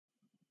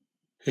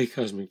Hey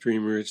Cosmic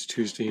Dreamer, it's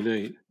Tuesday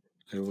night.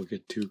 I will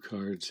get 2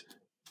 cards.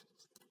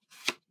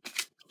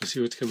 We'll see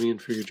what's coming in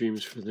for your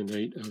dreams for the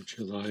night of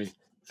July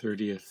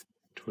 30th,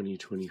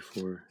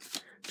 2024.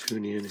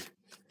 Tune in,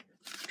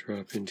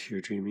 drop into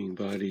your dreaming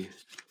body,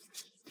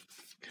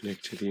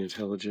 connect to the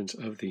intelligence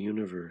of the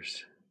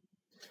universe.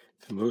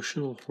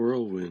 Emotional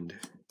Whirlwind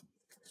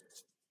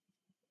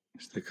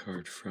is the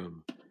card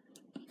from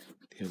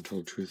the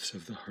Untold Truths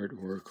of the Heart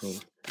Oracle.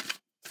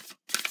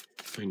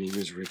 My name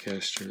is Rick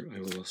Aster. I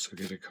will also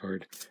get a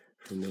card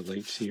from the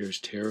Light Seers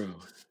Tarot.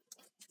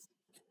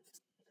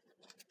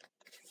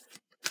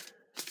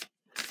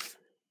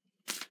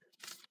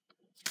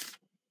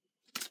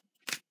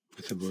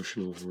 With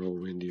Emotional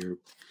Whirlwind, you're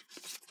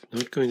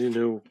not going to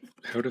know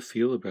how to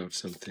feel about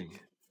something.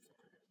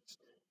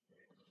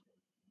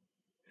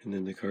 And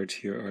then the cards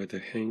here are the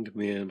Hanged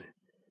Man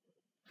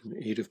and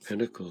the 8 of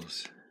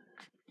Pentacles.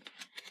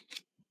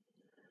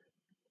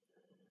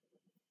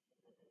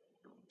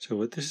 So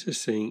what this is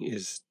saying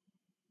is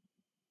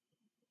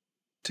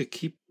to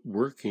keep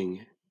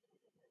working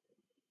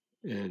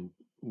and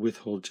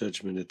withhold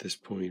judgment at this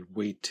point.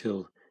 Wait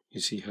till you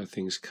see how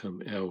things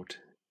come out.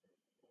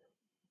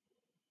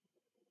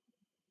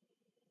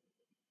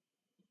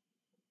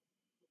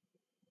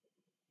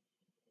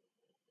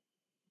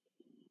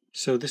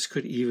 So this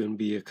could even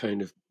be a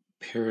kind of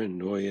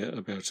paranoia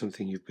about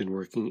something you've been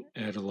working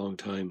at a long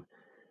time,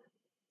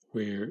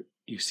 where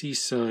you see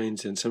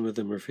signs and some of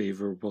them are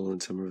favorable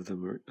and some of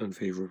them are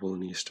unfavorable,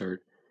 and you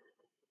start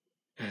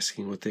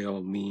asking what they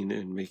all mean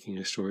and making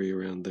a story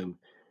around them.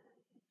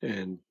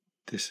 And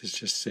this is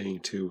just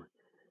saying to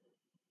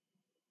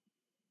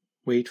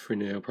wait for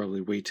now,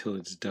 probably wait till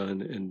it's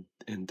done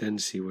and then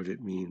see what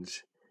it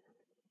means,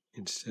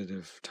 instead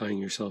of tying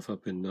yourself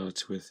up in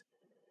knots with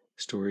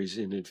stories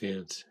in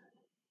advance.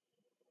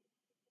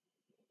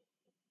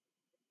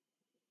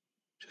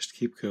 Just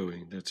keep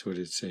going. That's what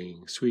it's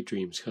saying. Sweet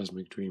dreams,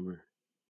 Cosmic Dreamer.